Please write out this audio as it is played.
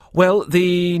Well,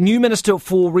 the new Minister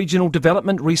for Regional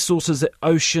Development, Resources,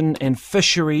 Ocean and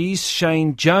Fisheries,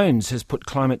 Shane Jones, has put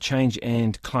climate change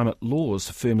and climate laws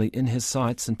firmly in his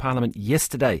sights in Parliament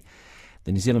yesterday.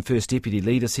 The New Zealand First Deputy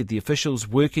Leader said the officials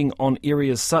working on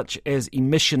areas such as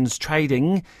emissions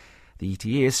trading, the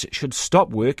ETS, should stop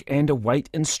work and await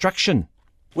instruction.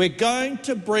 We're going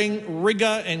to bring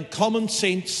rigour and common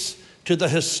sense to the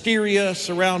hysteria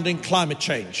surrounding climate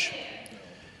change.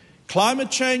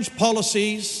 Climate change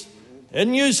policies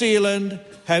in New Zealand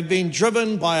have been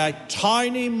driven by a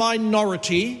tiny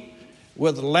minority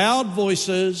with loud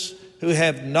voices who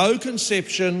have no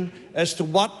conception as to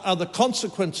what are the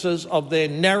consequences of their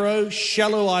narrow,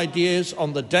 shallow ideas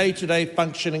on the day-to-day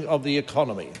functioning of the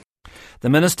economy. The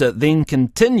Minister then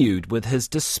continued with his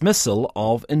dismissal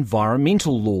of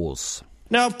environmental laws.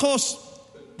 Now, of course,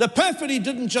 the perfidy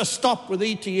didn't just stop with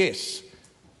ETS.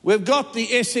 We've got the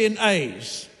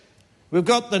SNAs. We've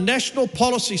got the national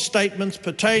policy statements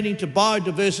pertaining to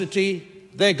biodiversity.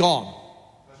 They're gone.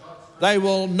 They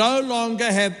will no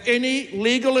longer have any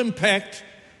legal impact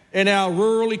in our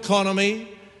rural economy,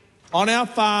 on our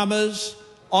farmers,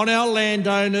 on our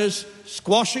landowners,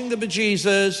 squashing the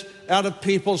bejesus out of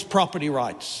people's property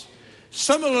rights.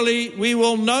 Similarly, we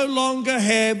will no longer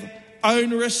have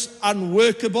onerous,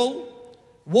 unworkable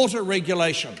water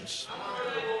regulations.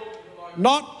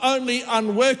 Not only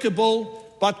unworkable,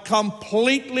 but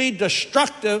completely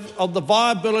destructive of the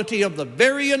viability of the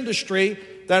very industry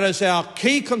that is our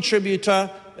key contributor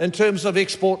in terms of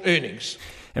export earnings.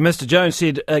 And Mr Jones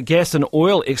said gas and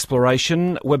oil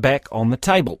exploration were back on the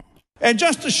table. And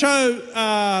just to show,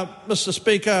 Mr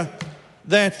Speaker,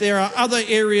 that there are other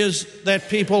areas that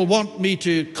people want me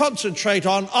to concentrate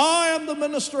on, I am the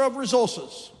Minister of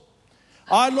Resources.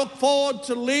 I look forward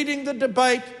to leading the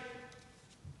debate,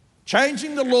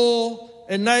 changing the law,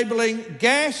 enabling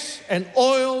gas and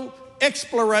oil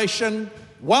exploration,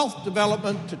 wealth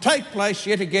development to take place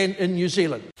yet again in New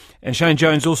Zealand. And Shane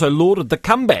Jones also lauded the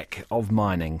comeback of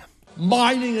mining.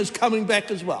 Mining is coming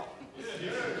back as well.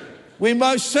 We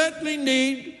most certainly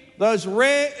need those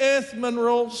rare earth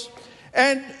minerals,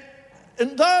 and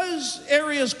in those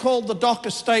areas called the dock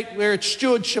estate where it's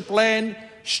stewardship land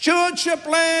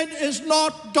is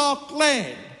not dock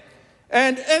land.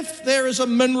 And if there is a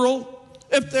mineral,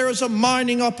 if there is a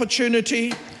mining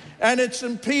opportunity and it's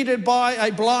impeded by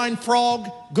a blind frog,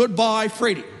 goodbye,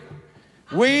 Freddie.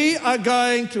 We are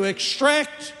going to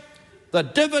extract the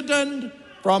dividend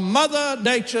from Mother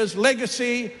Nature's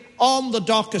legacy on the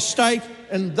dock estate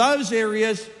in those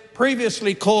areas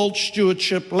previously called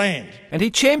stewardship land. And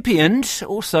he championed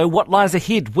also what lies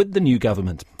ahead with the new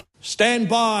government. Stand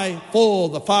by for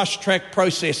the fast-track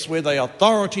process where the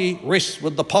authority rests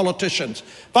with the politicians.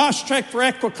 Fast-track for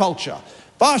agriculture,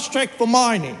 fast-track for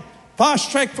mining,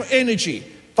 fast-track for energy,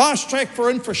 fast-track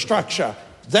for infrastructure.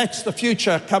 That's the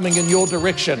future coming in your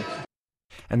direction.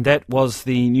 And that was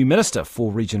the new Minister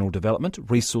for Regional Development,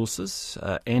 Resources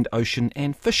and Ocean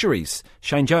and Fisheries,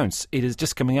 Shane Jones. It is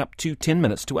just coming up to 10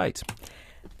 minutes to 8.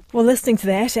 Well, listening to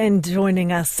that and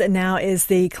joining us now is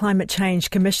the Climate Change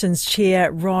Commission's Chair,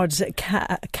 Rod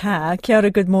Carr. Kia ora,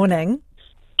 good morning.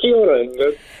 Kia ora,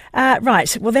 Ingrid.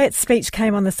 Right, well, that speech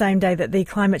came on the same day that the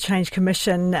Climate Change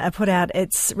Commission put out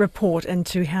its report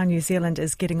into how New Zealand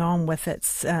is getting on with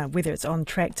its, whether it's on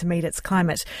track to meet its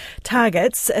climate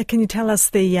targets. Can you tell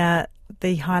us the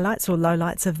highlights or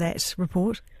lowlights of that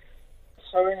report?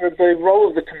 So, Ingrid, the role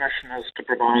of the Commission is to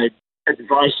provide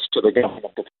advice to the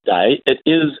government of today. It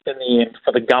is, in the end,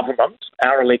 for the government,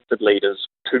 our elected leaders,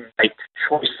 to make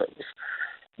choices.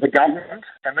 The government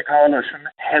and the coalition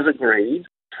has agreed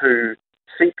to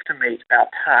seek to meet our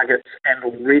targets and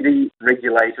already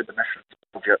regulated emissions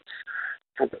budgets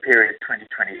for the period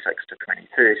 2026 to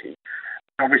 2030. We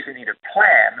obviously need a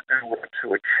plan in order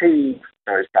to achieve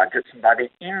those budgets, and by the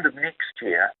end of next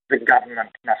year, the government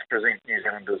must present New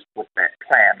Zealanders with that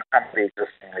plan under the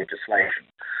existing legislation.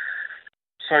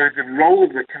 So the role of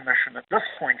the Commission at this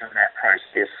point in that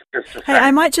process is to say... Hey,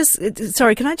 I might just...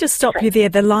 Sorry, can I just stop you there?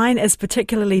 The line is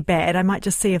particularly bad. I might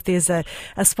just see if there's a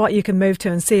spot you can move to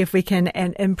and see if we can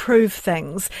improve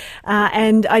things.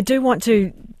 And I do want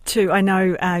to I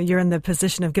know you're in the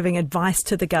position of giving advice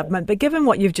to the government, but given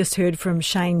what you've just heard from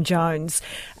Shane Jones,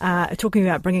 talking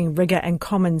about bringing rigour and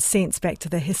common sense back to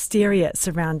the hysteria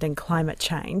surrounding climate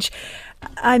change,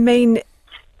 I mean,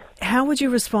 how would you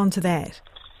respond to that?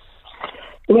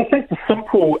 Well, I think the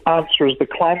simple answer is the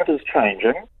climate is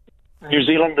changing. New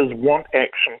Zealanders want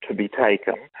action to be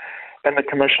taken, and the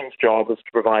Commission's job is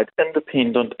to provide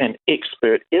independent and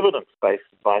expert evidence-based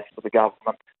advice to the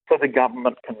government so the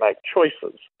government can make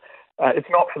choices. It's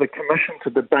not for the Commission to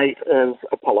debate as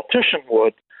a politician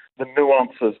would, the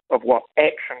nuances of what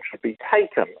action should be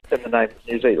taken in the name of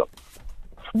New Zealand.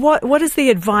 What is the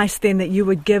advice then that you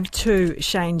would give to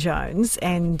Shane Jones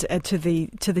and to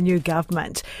the new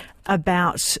government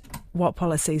about what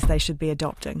policies they should be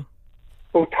adopting?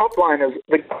 Well, top line is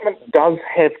the government does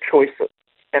have choices,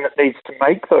 and it needs to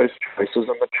make those choices,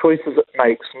 and the choices it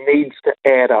makes needs to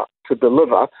add up to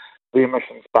deliver the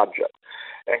emissions budget.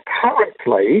 And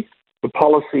currently, the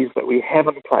policies that we have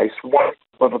in place won't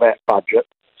deliver that budget,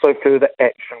 so further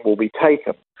action will be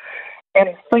taken. And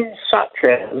things such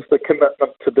as the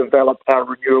commitment to develop our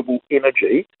renewable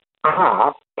energy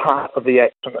are part of the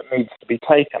action that needs to be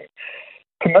taken.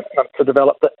 Commitment to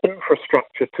develop the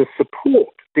infrastructure to support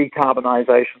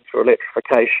decarbonisation through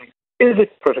electrification is a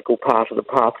critical part of the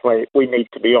pathway we need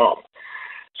to be on.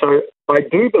 So I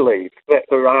do believe that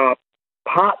there are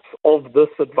parts of this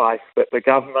advice that the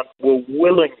government will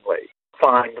willingly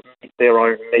find meet their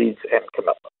own needs and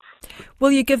commitments.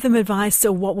 Will you give them advice,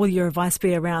 or what will your advice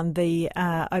be around the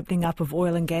opening up of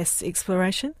oil and gas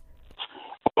exploration?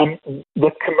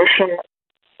 The Commission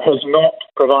has not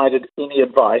provided any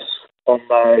advice on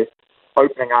the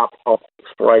opening up of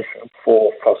exploration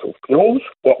for fossil fuels.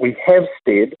 What we have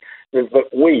said is that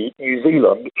we, New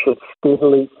Zealand, should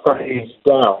steadily phase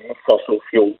down fossil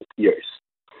fuel use.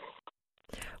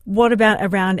 What about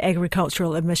around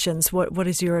agricultural emissions? What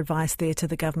is your advice there to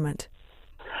the government?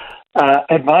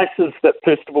 Advice is that,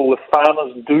 first of all, the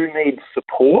farmers do need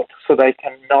support so they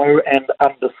can know and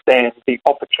understand the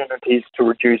opportunities to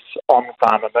reduce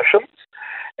on-farm emissions,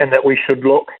 and that we should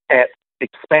look at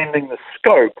expanding the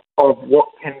scope of what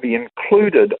can be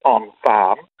included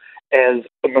on-farm as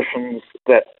emissions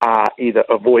that are either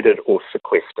avoided or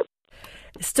sequestered.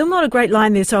 Still not a great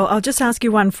line there, so I'll just ask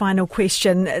you one final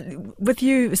question. With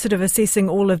you sort of assessing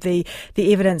all of the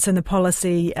evidence and the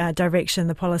policy direction,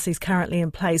 the policies currently in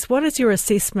place, what is your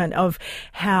assessment of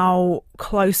how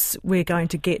close we're going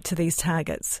to get to these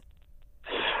targets?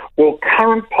 Well,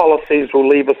 current policies will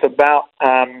leave us about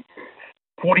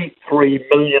 43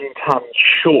 million tonnes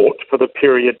short for the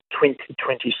period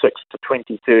 2026 to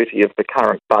 2030 of the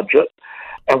current budget.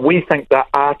 And we think there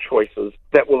are choices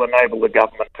that will enable the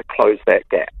government to close that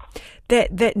gap.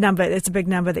 That number, it's a big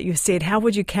number that you've said. How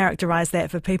would you characterise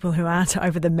that for people who aren't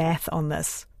over the math on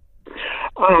this?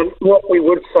 What we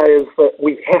would say is that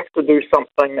we have to do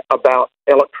something about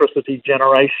electricity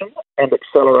generation and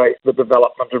accelerate the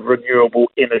development of renewable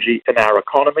energy in our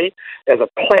economy as a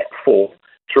platform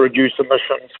to reduce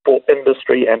emissions for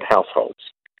industry and households.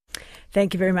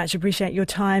 Thank you very much. Appreciate your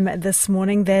time this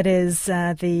morning. That is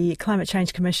the Climate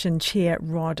Change Commission Chair,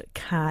 Rod Carr.